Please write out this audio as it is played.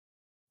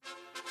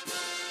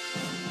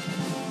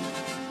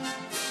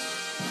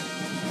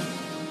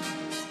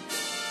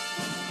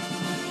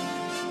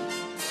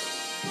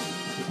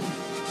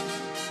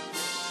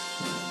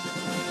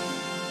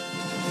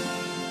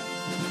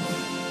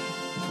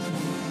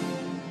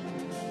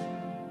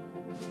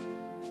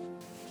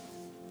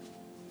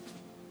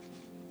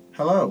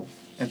Hello,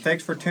 and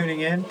thanks for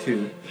tuning in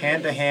to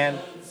Hand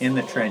in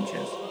the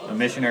Trenches, a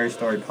missionary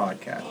story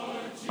podcast.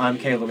 I'm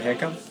Caleb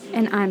Hickam.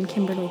 And I'm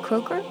Kimberly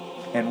Croker.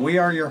 And we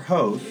are your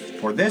hosts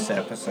for this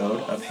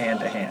episode of Hand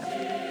to Hand.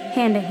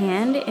 Hand to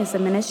Hand is a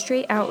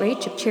ministry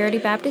outreach of Charity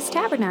Baptist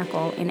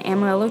Tabernacle in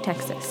Amarillo,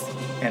 Texas.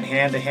 And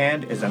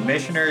Hand is a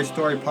missionary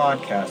story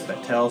podcast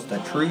that tells the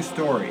true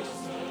stories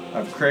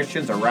of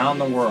Christians around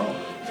the world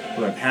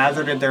who have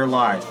hazarded their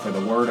lives for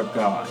the Word of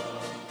God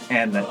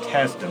and the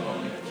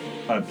testimony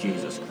of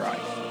Jesus Christ.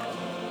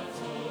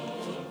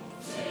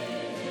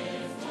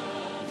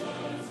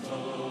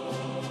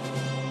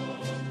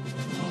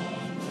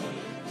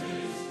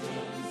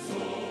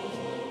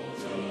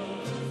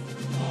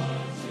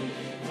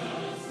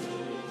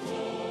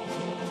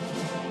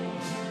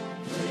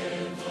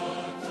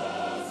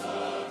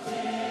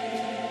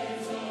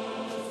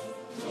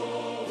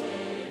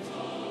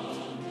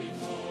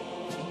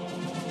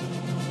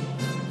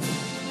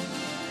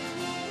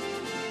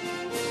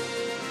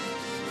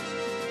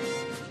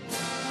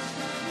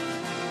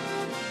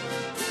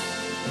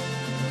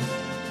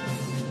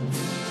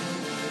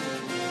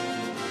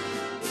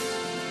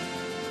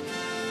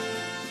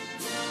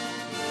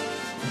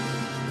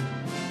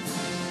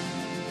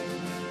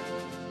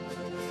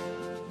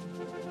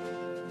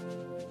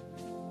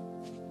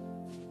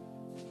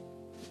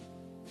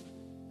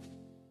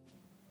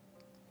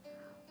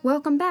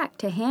 Welcome back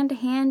to Hand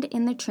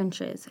in the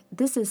Trenches.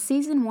 This is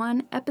Season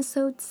 1,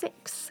 Episode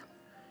 6.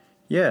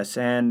 Yes,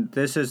 and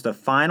this is the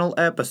final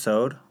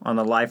episode on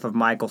the life of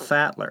Michael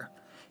Sattler.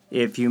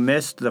 If you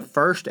missed the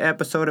first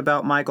episode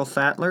about Michael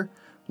Sattler,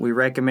 we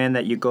recommend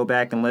that you go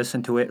back and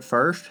listen to it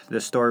first.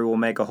 The story will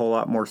make a whole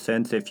lot more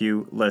sense if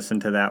you listen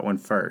to that one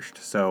first.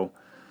 So,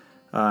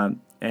 and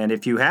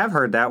if you have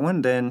heard that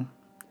one, then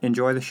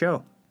enjoy the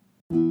show.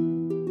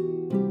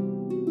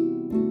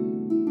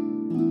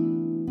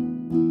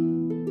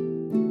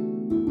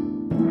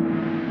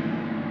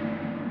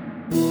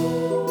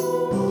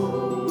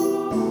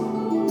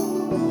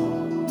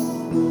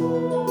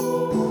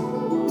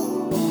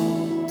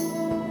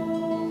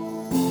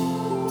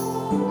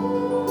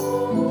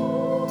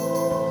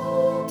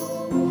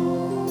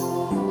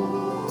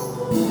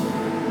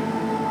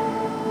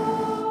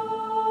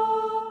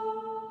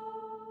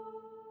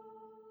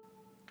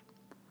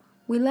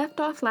 We left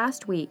off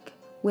last week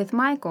with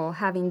Michael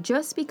having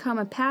just become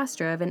a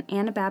pastor of an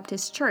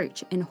Anabaptist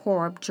church in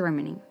Horb,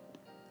 Germany.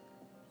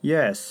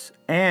 Yes,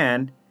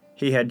 and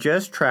he had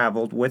just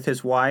traveled with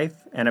his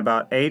wife and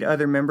about 8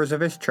 other members of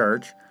his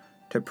church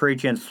to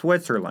preach in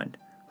Switzerland,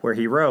 where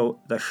he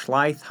wrote the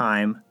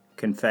Schleitheim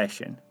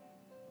Confession.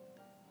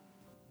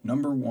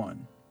 Number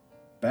 1.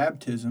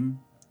 Baptism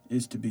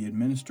is to be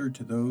administered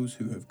to those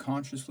who have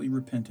consciously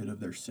repented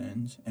of their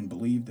sins and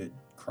believe that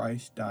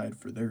Christ died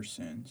for their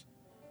sins.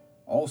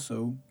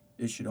 Also,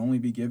 it should only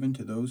be given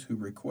to those who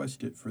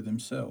request it for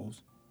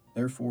themselves.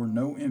 Therefore,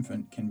 no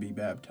infant can be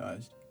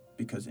baptized,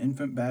 because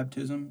infant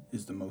baptism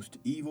is the most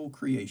evil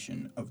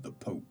creation of the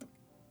Pope.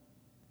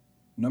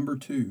 Number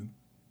 2.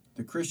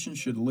 The Christian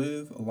should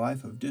live a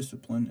life of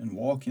discipline and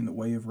walk in the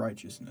way of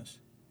righteousness.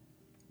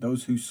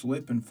 Those who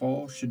slip and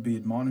fall should be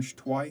admonished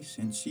twice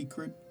in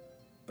secret,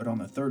 but on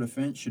the third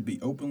offense should be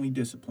openly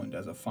disciplined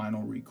as a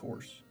final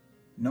recourse.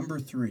 Number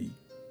 3.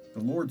 The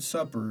Lord's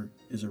Supper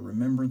is a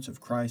remembrance of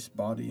Christ's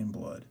body and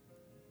blood.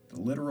 The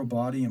literal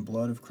body and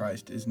blood of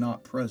Christ is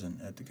not present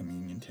at the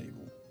communion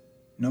table.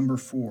 Number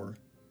 4.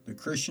 The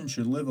Christian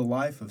should live a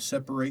life of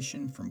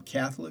separation from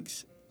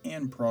Catholics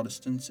and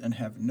Protestants and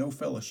have no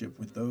fellowship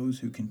with those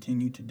who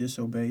continue to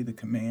disobey the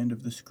command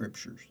of the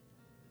Scriptures.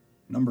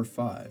 Number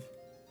 5.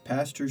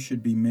 Pastors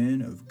should be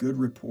men of good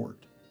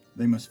report.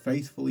 They must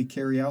faithfully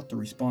carry out the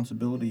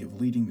responsibility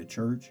of leading the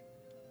church.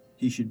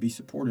 He should be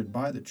supported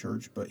by the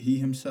church, but he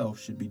himself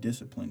should be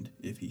disciplined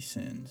if he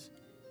sins.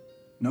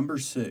 Number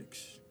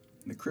 6.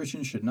 The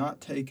Christian should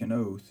not take an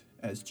oath,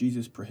 as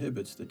Jesus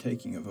prohibits the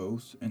taking of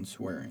oaths and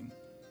swearing.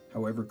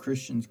 However,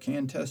 Christians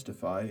can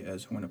testify,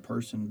 as when a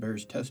person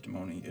bears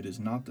testimony, it is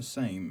not the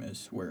same as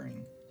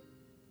swearing.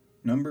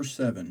 Number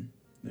 7.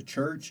 The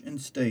church and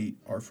state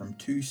are from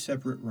 2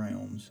 separate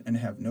realms and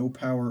have no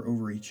power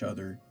over each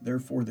other.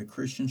 Therefore, the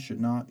Christian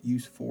should not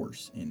use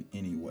force in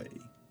any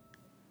way.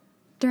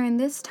 During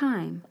this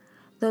time,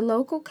 the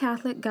local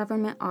Catholic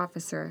government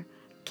officer,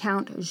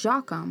 Count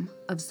Joachim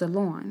of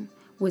Zolorn,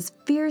 was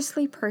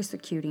fiercely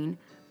persecuting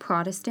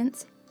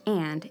Protestants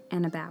and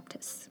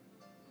Anabaptists.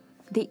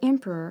 The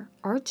Emperor,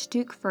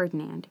 Archduke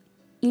Ferdinand,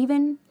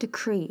 even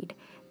decreed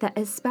that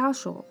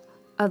espousal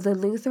of the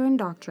Lutheran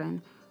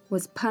doctrine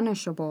was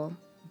punishable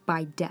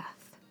by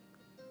death.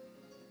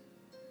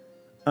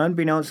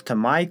 Unbeknownst to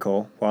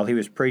Michael, while he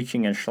was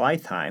preaching in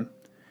Schleitheim,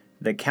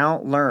 the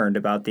Count learned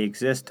about the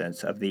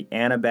existence of the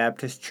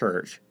Anabaptist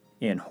Church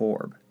in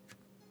Horeb.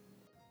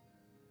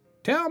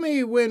 Tell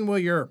me, when will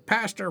your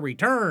pastor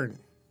return?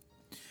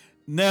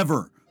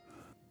 Never.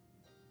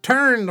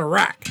 Turn the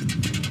rack.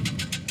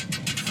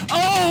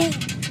 Oh!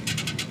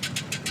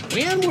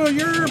 When will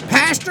your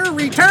pastor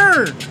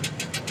return?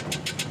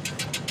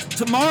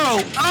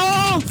 Tomorrow.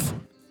 Oh!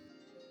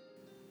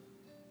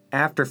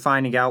 After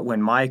finding out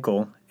when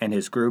Michael and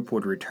his group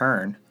would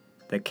return,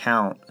 the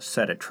Count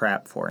set a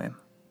trap for him.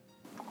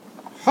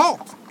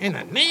 Halt, in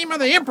the name of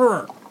the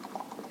Emperor!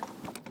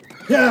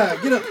 Yeah,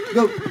 get up,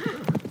 go.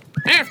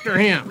 After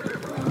him!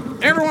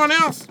 Everyone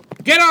else,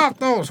 get off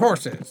those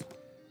horses!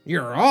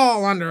 You're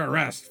all under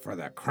arrest for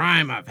the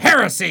crime of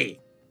heresy!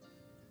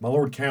 My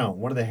Lord Count,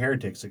 one of the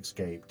heretics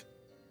escaped.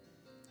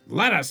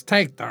 Let us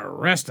take the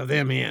rest of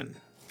them in.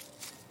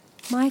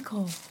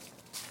 Michael,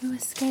 who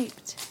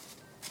escaped?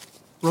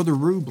 Brother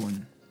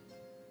Rublin.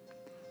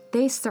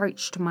 They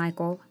searched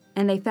Michael,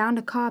 and they found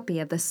a copy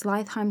of the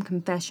Slithheim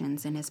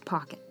Confessions in his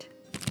pocket.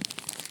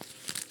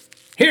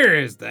 Here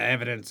is the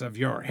evidence of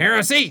your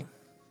heresy.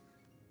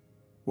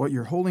 What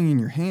you're holding in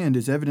your hand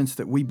is evidence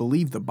that we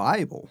believe the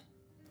Bible.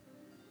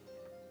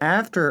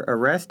 After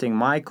arresting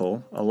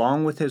Michael,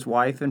 along with his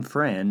wife and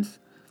friends,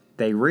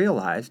 they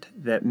realized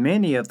that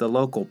many of the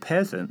local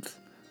peasants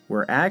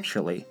were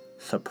actually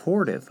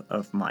supportive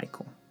of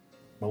Michael.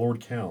 My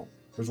Lord Count,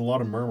 there's a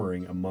lot of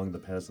murmuring among the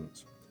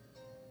peasants.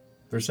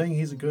 They're saying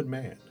he's a good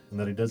man and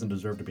that he doesn't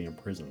deserve to be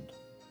imprisoned.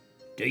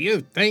 Do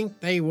you think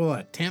they will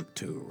attempt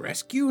to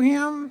rescue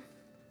him?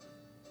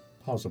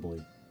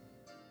 Possibly.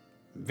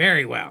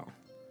 Very well.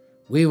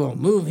 We will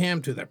move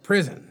him to the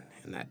prison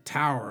in the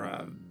Tower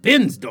of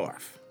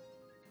Binsdorf.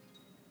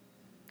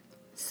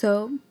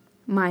 So,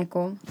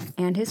 Michael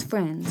and his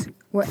friends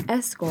were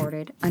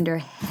escorted under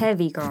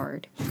heavy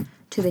guard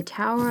to the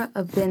Tower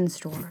of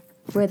Binsdorf,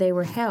 where they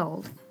were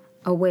held,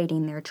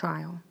 awaiting their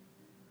trial.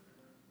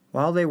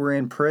 While they were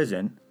in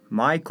prison,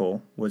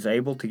 Michael was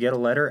able to get a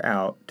letter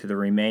out to the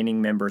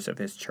remaining members of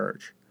his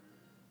church.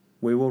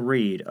 We will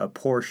read a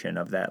portion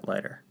of that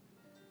letter.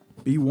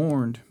 Be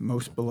warned,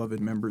 most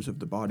beloved members of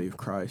the body of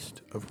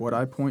Christ, of what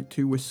I point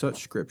to with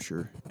such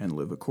scripture, and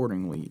live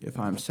accordingly. If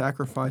I am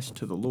sacrificed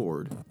to the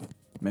Lord,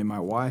 may my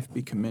wife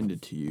be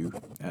commended to you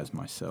as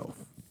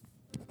myself.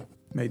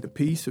 May the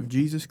peace of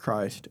Jesus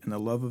Christ and the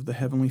love of the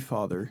Heavenly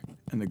Father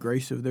and the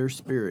grace of their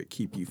Spirit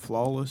keep you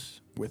flawless,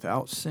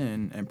 without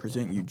sin, and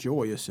present you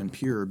joyous and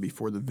pure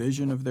before the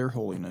vision of their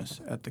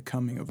holiness at the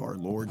coming of our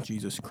Lord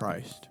Jesus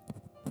Christ,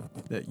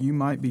 that you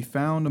might be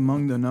found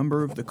among the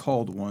number of the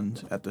called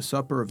ones at the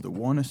supper of the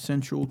one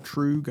essential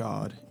true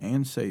God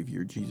and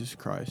Savior, Jesus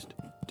Christ,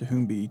 to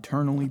whom be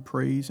eternally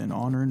praise and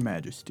honor and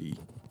majesty.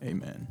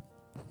 Amen.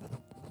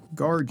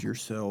 Guard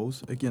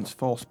yourselves against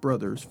false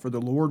brothers, for the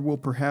Lord will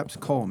perhaps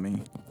call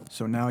me,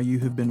 so now you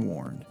have been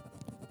warned.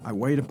 I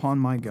wait upon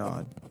my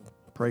God.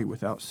 Pray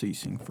without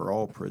ceasing for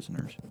all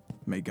prisoners.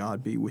 May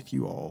God be with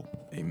you all.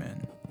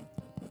 Amen.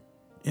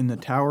 In the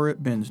tower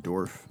at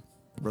Binsdorf,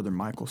 Brother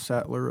Michael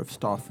Sattler of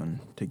Staufen,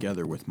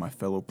 together with my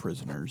fellow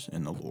prisoners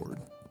in the Lord.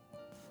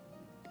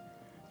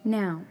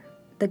 Now,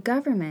 the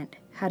government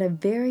had a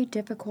very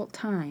difficult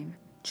time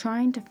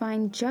trying to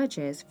find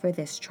judges for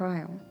this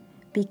trial,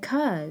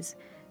 because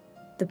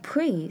the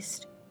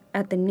priest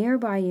at the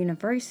nearby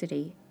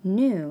university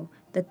knew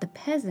that the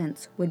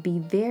peasants would be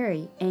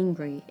very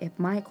angry if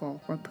Michael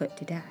were put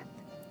to death.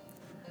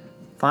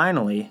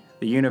 Finally,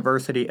 the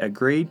university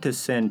agreed to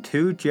send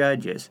 2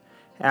 judges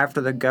after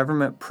the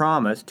government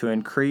promised to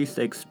increase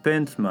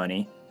expense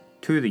money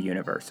to the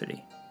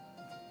university.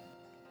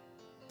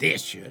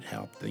 This should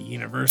help the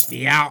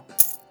university out.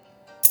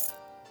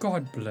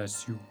 God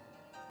bless you.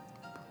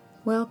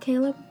 Well,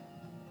 Caleb,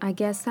 I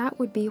guess that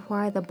would be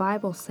why the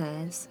Bible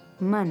says,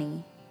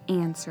 money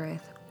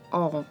answereth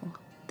all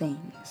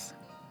things.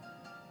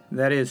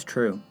 That is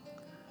true.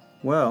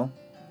 Well,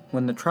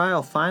 when the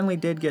trial finally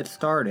did get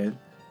started,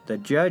 the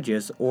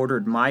judges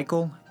ordered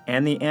Michael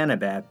and the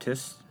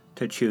Anabaptists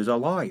to choose a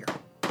lawyer.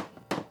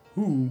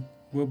 Who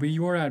will be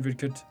your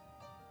advocate?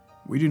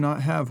 We do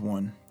not have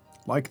one.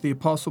 Like the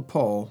Apostle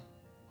Paul,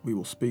 we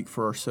will speak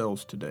for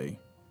ourselves today.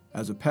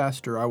 As a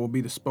pastor, I will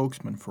be the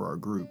spokesman for our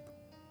group.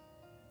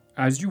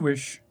 As you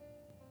wish.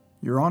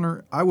 Your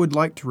Honor, I would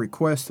like to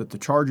request that the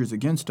charges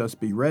against us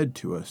be read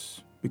to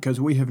us, because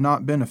we have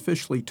not been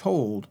officially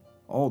told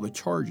all the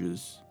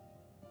charges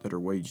that are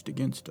waged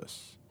against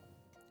us.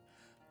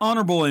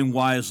 Honorable and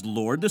wise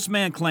Lord, this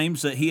man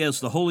claims that he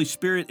has the Holy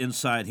Spirit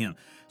inside him.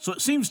 So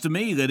it seems to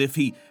me that if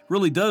he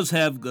really does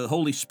have the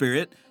Holy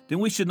Spirit, then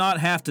we should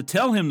not have to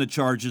tell him the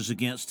charges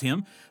against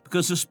him,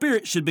 because the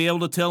Spirit should be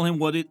able to tell him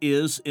what it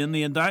is in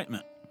the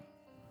indictment.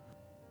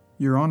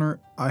 Your Honor,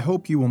 I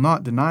hope you will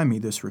not deny me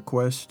this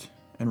request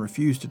and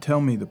refuse to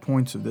tell me the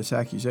points of this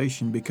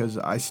accusation, because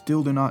I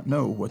still do not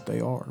know what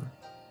they are.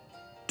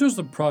 Does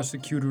the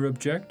prosecutor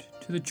object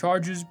to the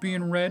charges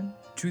being read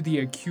to the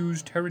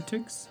accused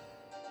heretics?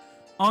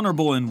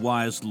 Honorable and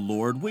wise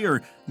Lord, we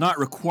are not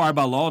required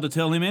by law to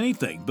tell him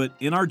anything, but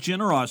in our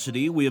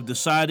generosity we have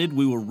decided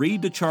we will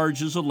read the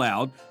charges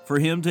aloud for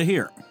him to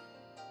hear.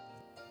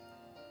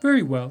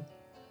 Very well.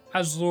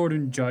 As Lord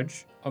and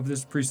Judge of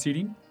this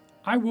proceeding,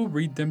 I will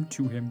read them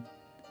to him.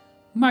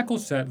 Michael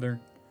Sattler,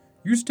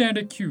 you stand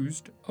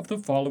accused of the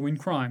following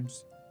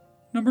crimes.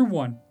 Number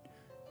 1.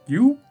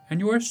 You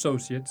and your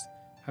associates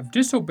have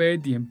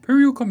disobeyed the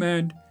imperial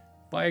command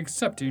by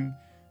accepting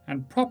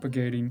and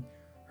propagating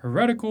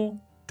heretical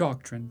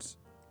doctrines.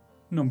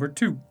 Number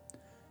 2.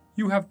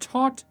 You have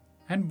taught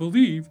and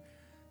believe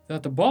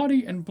that the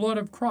body and blood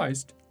of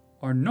Christ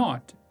are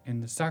not in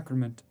the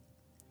sacrament.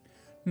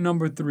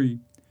 Number 3.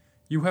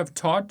 You have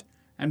taught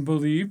and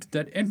believed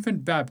that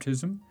infant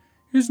baptism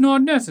is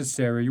not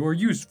necessary or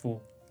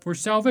useful for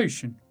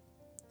salvation.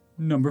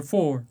 Number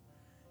 4.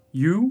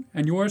 You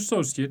and your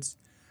associates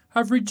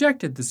have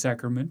rejected the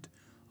sacrament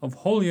of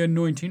holy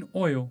anointing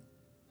oil.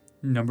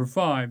 Number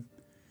 5.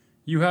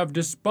 You have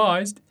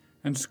despised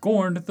and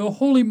scorned the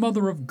Holy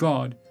Mother of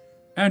God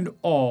and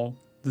all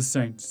the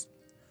saints.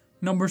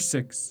 Number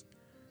 6.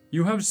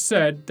 You have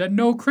said that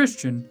no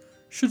Christian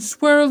should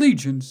swear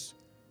allegiance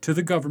to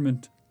the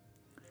government.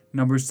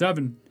 Number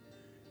 7.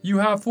 You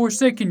have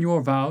forsaken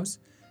your vows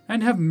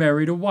and have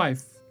married a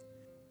wife.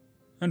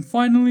 And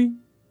finally,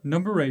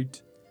 number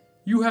 8.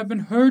 You have been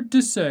heard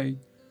to say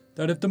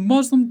that if the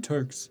Muslim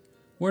Turks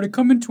were to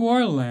come into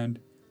our land,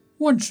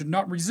 one should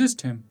not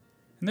resist him,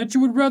 and that you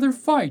would rather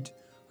fight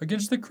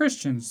against the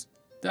Christians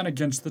than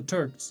against the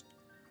Turks,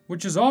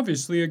 which is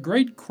obviously a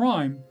great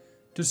crime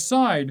to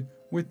side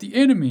with the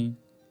enemy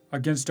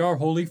against our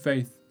holy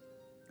faith.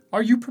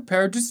 Are you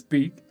prepared to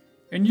speak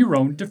in your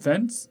own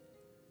defense?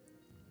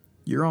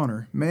 Your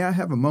Honor, may I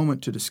have a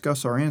moment to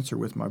discuss our answer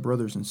with my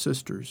brothers and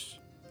sisters?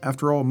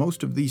 After all,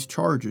 most of these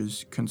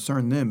charges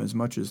concern them as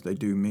much as they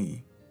do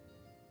me.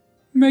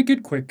 Make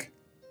it quick.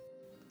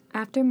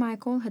 After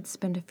Michael had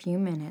spent a few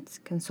minutes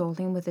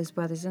consulting with his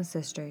brothers and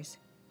sisters,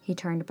 he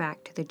turned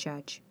back to the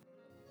judge.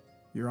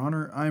 Your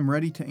Honor, I am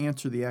ready to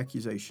answer the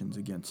accusations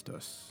against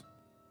us.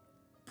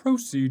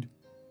 Proceed.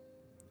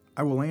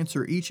 I will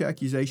answer each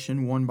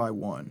accusation one by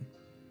one.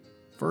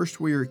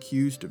 First, we are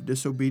accused of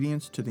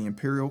disobedience to the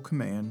imperial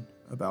command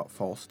about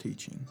false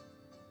teaching.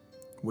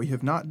 We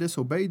have not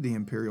disobeyed the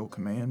imperial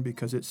command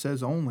because it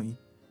says only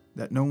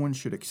that no one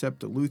should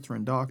accept the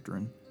Lutheran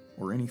doctrine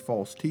or any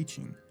false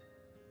teaching,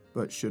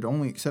 but should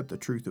only accept the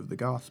truth of the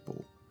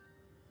gospel.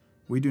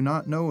 We do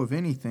not know of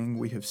anything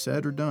we have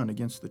said or done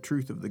against the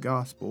truth of the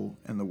gospel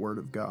and the word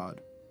of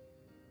God.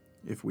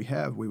 If we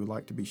have, we would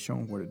like to be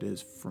shown what it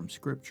is from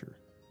Scripture.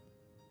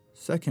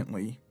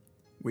 Secondly,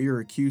 we are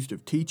accused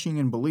of teaching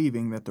and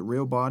believing that the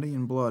real body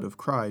and blood of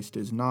Christ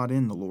is not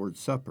in the Lord's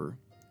Supper.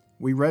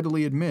 We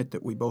readily admit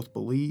that we both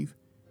believe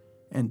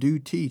and do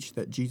teach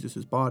that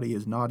Jesus' body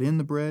is not in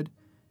the bread,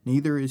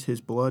 neither is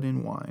his blood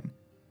in wine,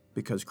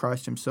 because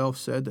Christ himself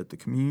said that the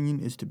communion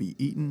is to be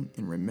eaten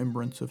in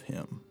remembrance of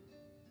him.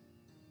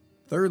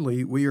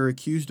 Thirdly, we are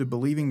accused of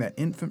believing that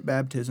infant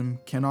baptism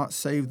cannot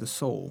save the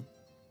soul.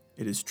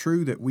 It is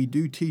true that we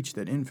do teach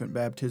that infant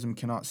baptism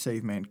cannot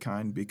save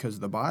mankind because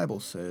the Bible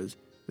says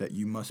that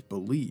you must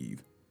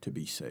believe to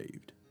be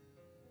saved.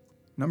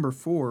 Number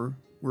 4,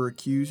 we're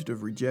accused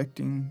of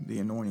rejecting the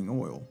anointing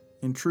oil.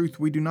 In truth,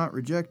 we do not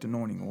reject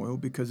anointing oil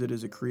because it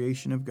is a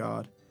creation of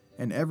God,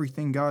 and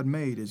everything God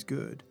made is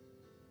good.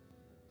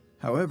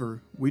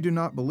 However, we do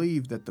not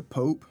believe that the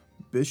Pope,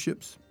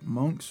 bishops,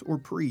 monks, or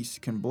priests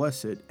can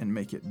bless it and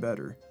make it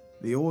better.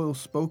 The oil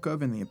spoke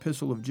of in the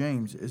Epistle of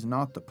James is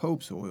not the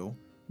Pope's oil,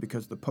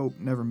 because the Pope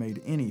never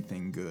made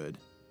anything good.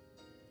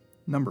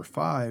 Number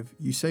 5,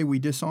 you say we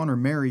dishonor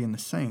Mary and the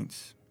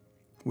saints.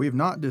 We have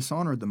not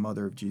dishonored the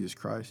mother of Jesus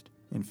Christ.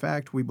 In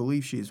fact, we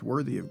believe she is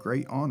worthy of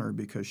great honor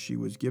because she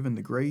was given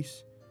the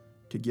grace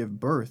to give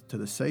birth to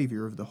the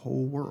Savior of the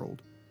whole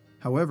world.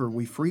 However,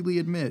 we freely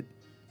admit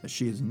that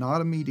she is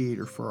not a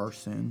mediator for our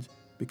sins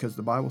because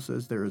the Bible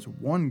says there is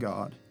one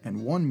God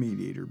and one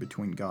mediator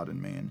between God and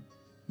man,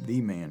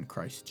 the man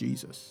Christ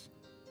Jesus.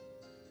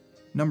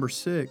 Number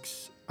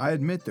 6, I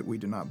admit that we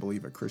do not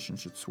believe a Christian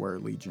should swear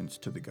allegiance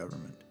to the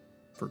government.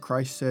 For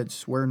Christ said,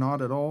 "Swear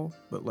not at all,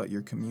 but let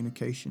your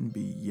communication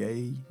be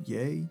yea,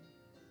 yea,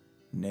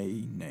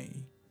 nay,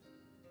 nay."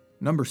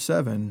 Number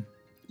 7,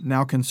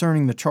 now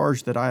concerning the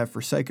charge that I have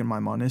forsaken my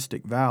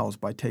monistic vows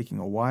by taking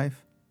a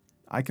wife,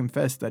 I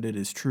confess that it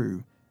is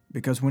true,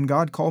 because when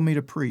God called me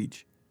to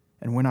preach,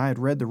 and when I had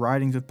read the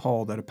writings of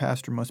Paul that a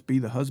pastor must be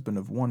the husband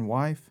of one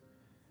wife,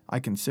 I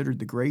considered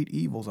the great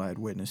evils I had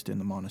witnessed in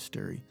the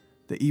monastery,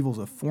 the evils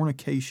of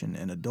fornication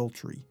and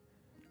adultery.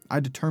 I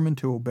determined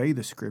to obey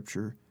the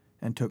Scripture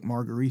and took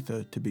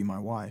Margaretha to be my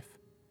wife.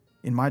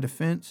 In my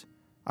defense,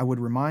 I would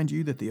remind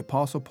you that the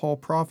Apostle Paul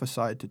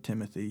prophesied to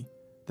Timothy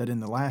that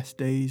in the last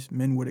days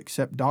men would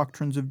accept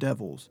doctrines of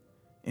devils,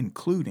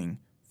 including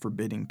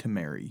forbidding to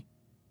marry.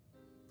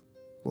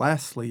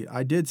 Lastly,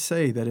 I did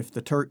say that if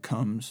the Turk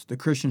comes, the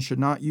Christian should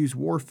not use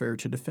warfare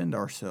to defend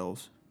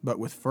ourselves, but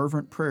with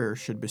fervent prayer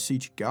should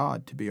beseech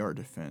God to be our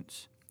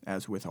defense,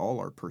 as with all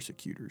our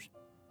persecutors.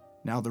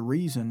 Now the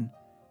reason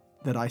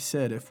that I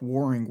said if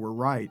warring were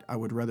right, I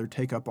would rather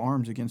take up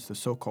arms against the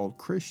so-called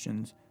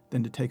Christians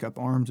than to take up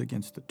arms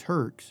against the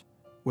Turks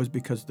was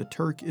because the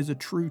Turk is a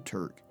true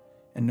Turk,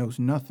 and knows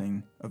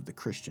nothing of the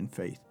Christian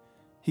faith.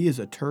 He is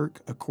a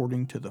Turk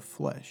according to the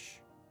flesh.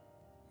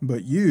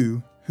 But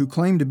you, who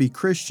claim to be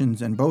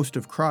Christians and boast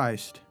of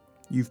Christ,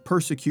 you've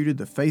persecuted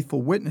the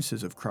faithful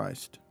witnesses of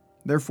Christ.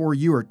 Therefore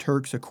you are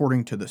Turks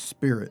according to the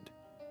Spirit.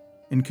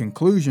 In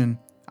conclusion,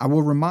 I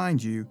will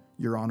remind you,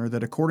 Your Honor,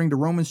 that according to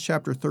Romans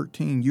chapter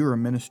 13, you are a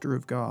minister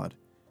of God.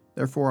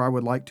 Therefore I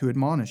would like to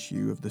admonish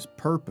you of this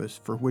purpose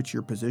for which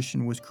your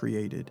position was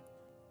created,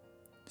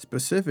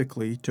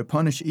 specifically to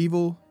punish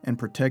evil and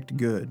protect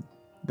good.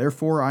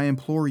 Therefore I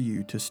implore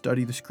you to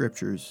study the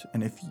Scriptures,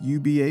 and if you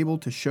be able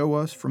to show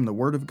us from the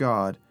Word of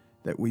God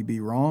that we be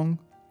wrong,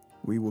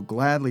 we will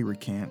gladly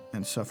recant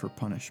and suffer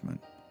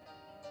punishment.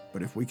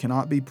 But if we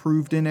cannot be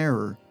proved in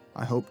error,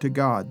 I hope to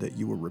God that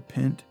you will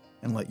repent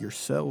and let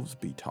yourselves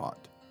be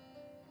taught.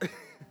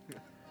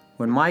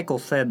 When Michael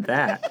said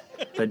that,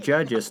 the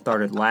judges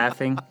started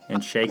laughing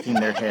and shaking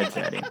their heads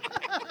at him,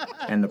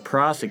 and the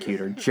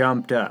prosecutor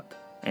jumped up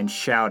and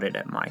shouted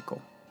at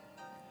Michael.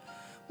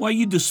 Why,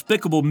 you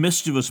despicable,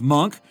 mischievous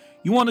monk,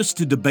 you want us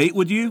to debate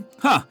with you?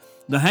 Ha!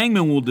 The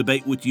hangman will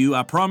debate with you,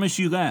 I promise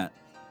you that.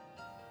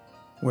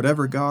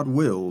 Whatever God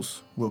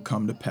wills will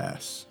come to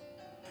pass.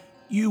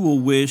 You will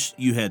wish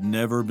you had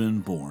never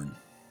been born.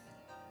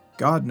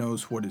 God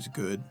knows what is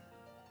good.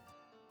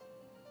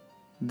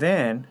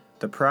 Then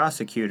the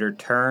prosecutor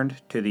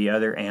turned to the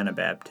other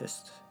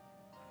Anabaptists.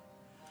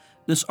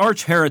 This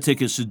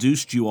arch-heretic has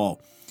seduced you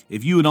all.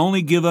 If you would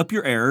only give up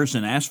your errors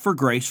and ask for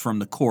grace from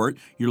the court,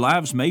 your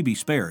lives may be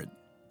spared.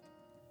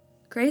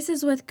 Grace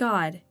is with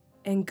God,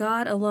 and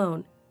God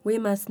alone. We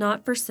must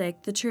not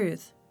forsake the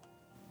truth.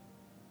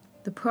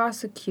 The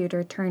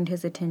prosecutor turned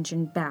his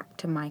attention back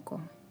to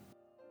Michael.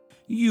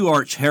 You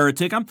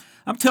arch-heretic, I'm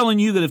telling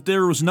you that if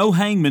there was no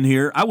hangman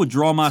here, I would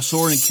draw my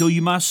sword and kill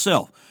you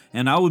myself,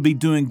 and I would be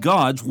doing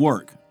God's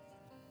work.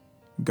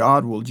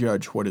 God will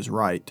judge what is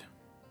right.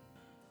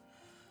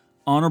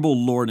 Honorable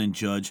Lord and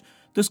Judge,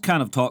 this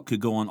kind of talk could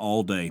go on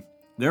all day.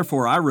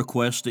 Therefore, I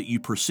request that you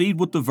proceed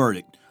with the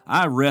verdict.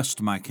 I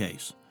rest my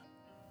case.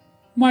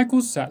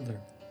 Michael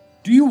Sattler,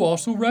 do you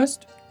also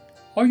rest?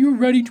 Are you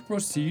ready to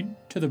proceed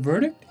to the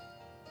verdict?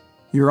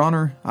 Your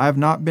Honor, I have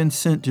not been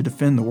sent to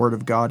defend the Word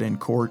of God in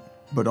court,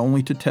 but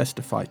only to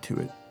testify to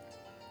it.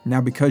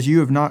 Now, because you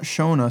have not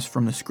shown us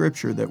from the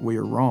Scripture that we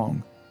are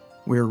wrong,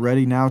 we are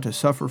ready now to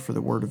suffer for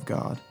the Word of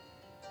God.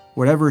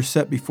 Whatever is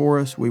set before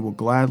us, we will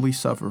gladly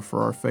suffer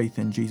for our faith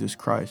in Jesus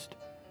Christ,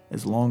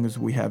 as long as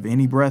we have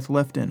any breath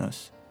left in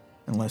us,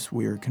 unless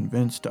we are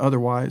convinced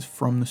otherwise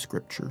from the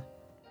Scripture.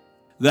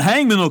 The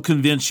hangman will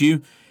convince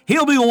you.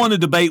 He'll be the one to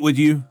debate with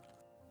you.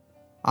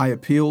 I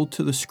appeal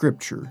to the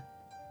Scripture.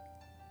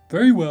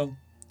 Very well.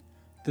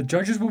 The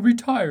judges will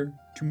retire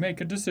to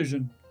make a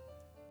decision.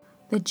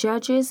 The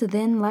judges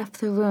then left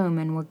the room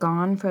and were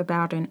gone for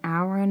about an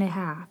hour and a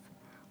half.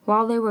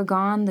 While they were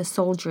gone, the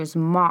soldiers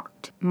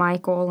mocked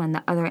Michael and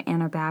the other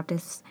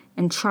Anabaptists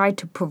and tried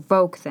to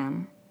provoke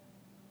them.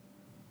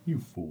 You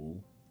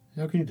fool.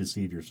 How can you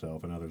deceive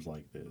yourself and others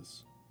like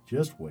this?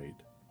 Just wait.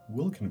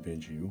 We'll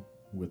convince you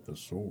with the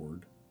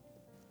sword.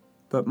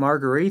 But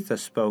Margaretha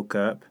spoke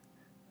up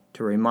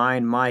to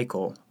remind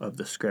Michael of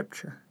the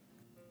Scripture.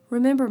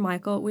 Remember,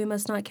 Michael, we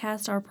must not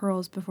cast our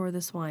pearls before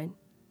the swine.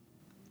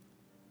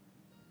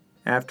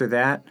 After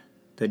that,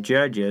 the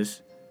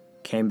judges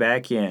came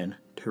back in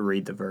to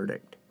read the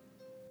verdict.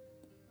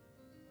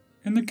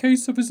 In the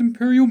case of His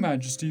Imperial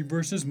Majesty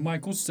versus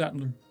Michael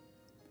Sattler,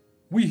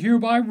 we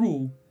hereby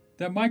rule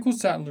that Michael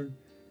Sattler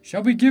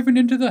shall be given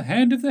into the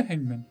hand of the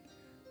hangman,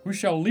 who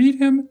shall lead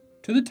him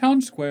to the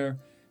town square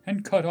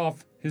and cut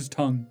off his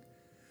tongue,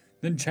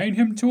 then chain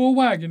him to a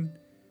wagon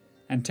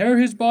and tear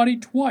his body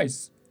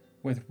twice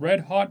with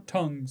red-hot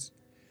tongues,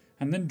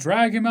 and then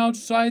drag him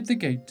outside the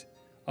gate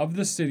of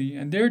the city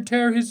and there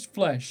tear his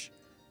flesh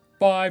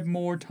 5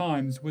 more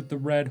times with the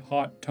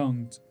red-hot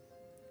tongues.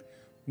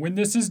 When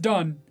this is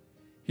done,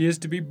 he is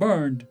to be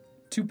burned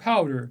to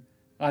powder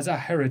as a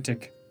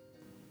heretic.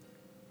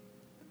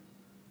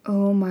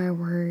 Oh my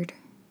word.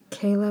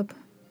 Caleb,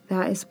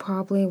 that is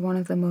probably one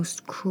of the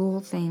most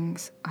cruel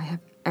things I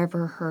have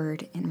ever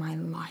heard in my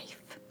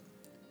life.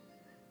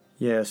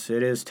 Yes,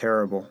 it is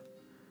terrible.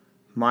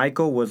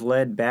 Michael was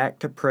led back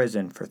to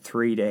prison for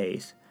 3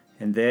 days,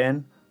 and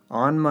then,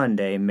 on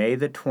Monday, May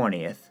the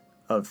 20th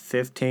of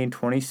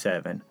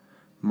 1527,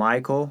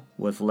 Michael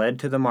was led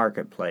to the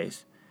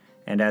marketplace,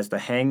 and as the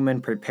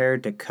hangman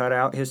prepared to cut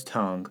out his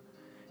tongue,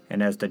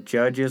 and as the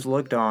judges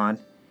looked on,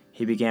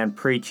 he began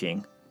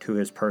preaching to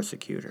his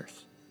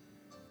persecutors.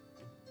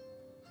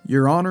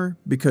 Your Honor,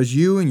 because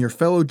you and your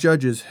fellow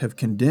judges have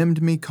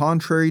condemned me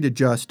contrary to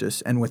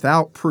justice and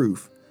without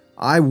proof,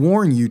 I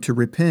warn you to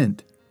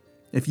repent.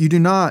 If you do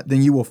not,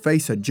 then you will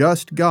face a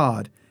just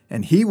God,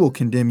 and He will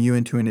condemn you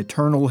into an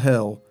eternal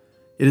hell.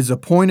 It is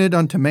appointed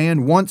unto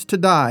man once to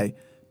die,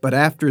 but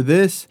after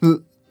this...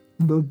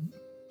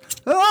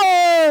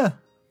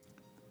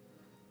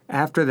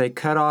 After they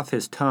cut off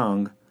his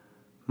tongue,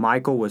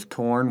 Michael was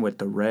torn with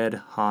the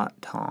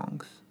red-hot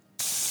tongs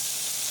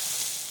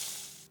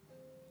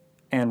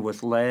and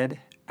was led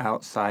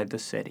outside the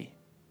city.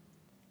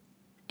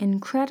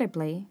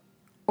 Incredibly,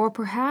 or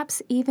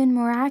perhaps even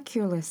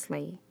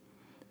miraculously,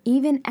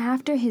 even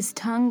after his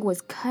tongue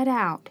was cut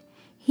out,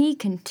 he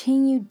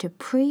continued to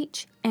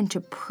preach and to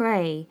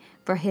pray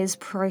for his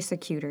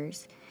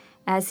persecutors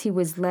as he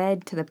was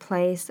led to the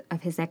place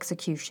of his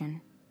execution.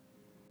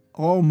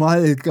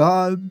 Almighty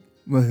God,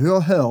 with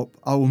your help,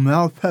 I will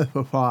now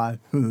testify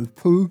to the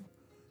truth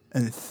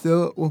and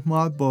seal it with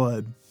my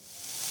blood.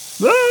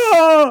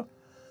 Ah!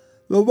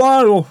 The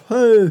Bible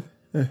says,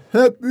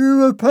 except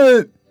you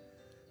repent,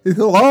 you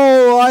shall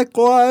all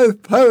likewise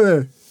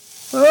perish.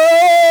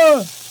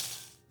 Ah!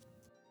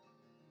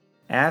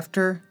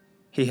 After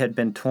he had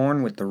been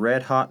torn with the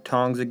red-hot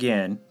tongs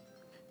again,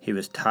 he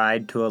was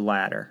tied to a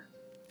ladder.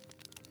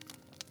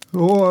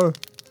 Lord,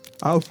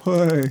 I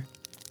pray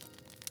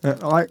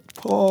that like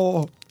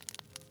Paul,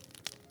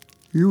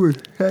 you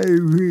would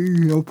save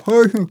me, your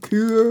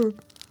persecutor,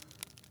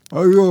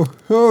 or your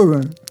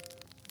servant.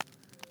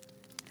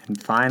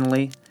 And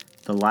finally,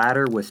 the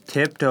ladder was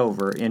tipped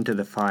over into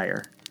the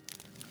fire.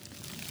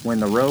 When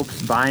the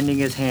ropes binding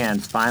his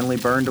hands finally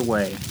burned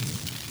away,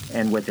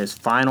 and with his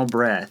final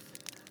breath,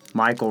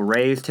 Michael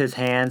raised his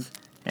hands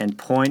and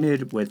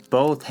pointed with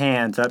both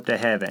hands up to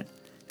heaven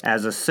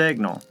as a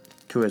signal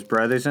to his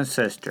brothers and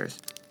sisters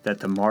that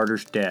the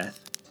martyr's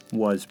death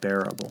was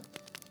bearable.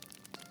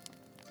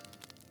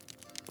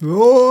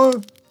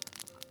 Lord,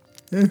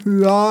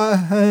 into thy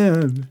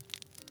hand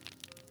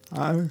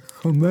I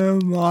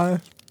commend my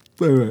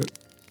spirit.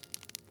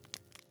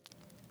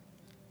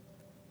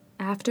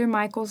 After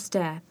Michael's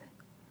death,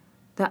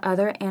 the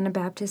other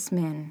Anabaptist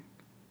men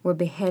were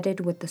beheaded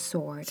with the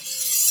sword.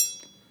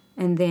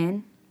 And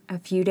then, a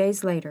few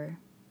days later,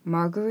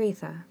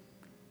 Margaretha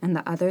and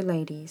the other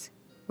ladies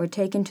were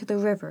taken to the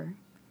river,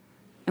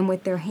 and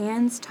with their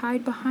hands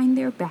tied behind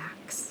their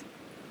backs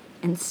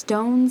and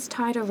stones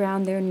tied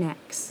around their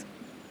necks,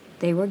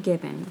 they were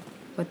given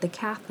what the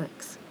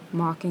Catholics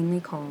mockingly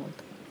called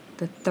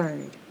the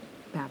third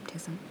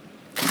baptism.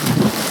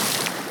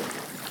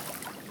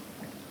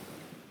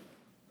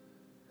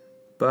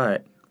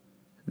 But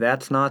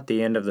that's not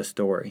the end of the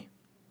story.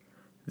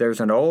 There's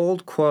an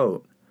old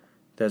quote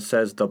that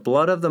says the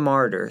blood of the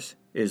martyrs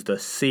is the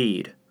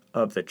seed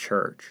of the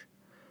church.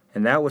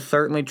 And that was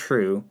certainly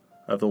true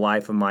of the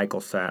life of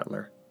Michael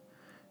Sattler.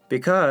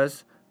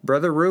 Because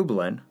Brother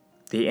Rublin,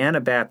 the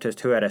Anabaptist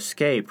who had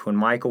escaped when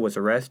Michael was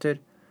arrested,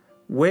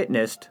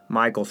 witnessed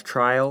Michael's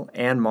trial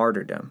and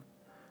martyrdom.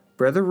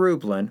 Brother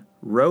Rublin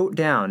wrote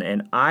down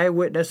an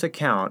eyewitness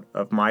account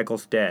of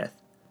Michael's death,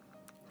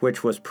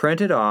 which was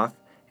printed off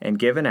and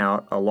given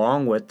out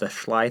along with the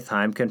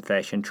Schleitheim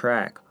Confession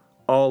tract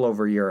all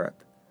over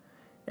Europe.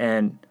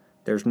 And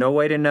there's no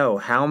way to know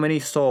how many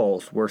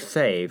souls were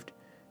saved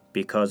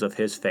because of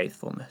his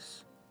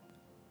faithfulness.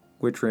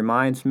 Which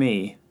reminds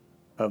me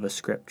of a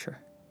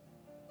scripture.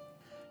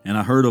 And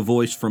I heard a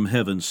voice from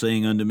heaven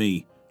saying unto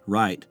me,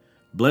 Write,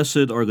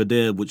 Blessed are the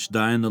dead which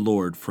die in the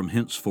Lord from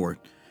henceforth.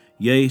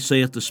 Yea,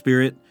 saith the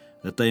Spirit,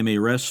 that they may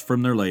rest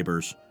from their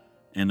labors,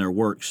 and their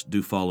works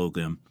do follow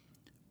them.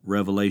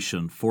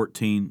 Revelation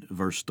 14,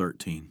 verse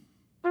 13.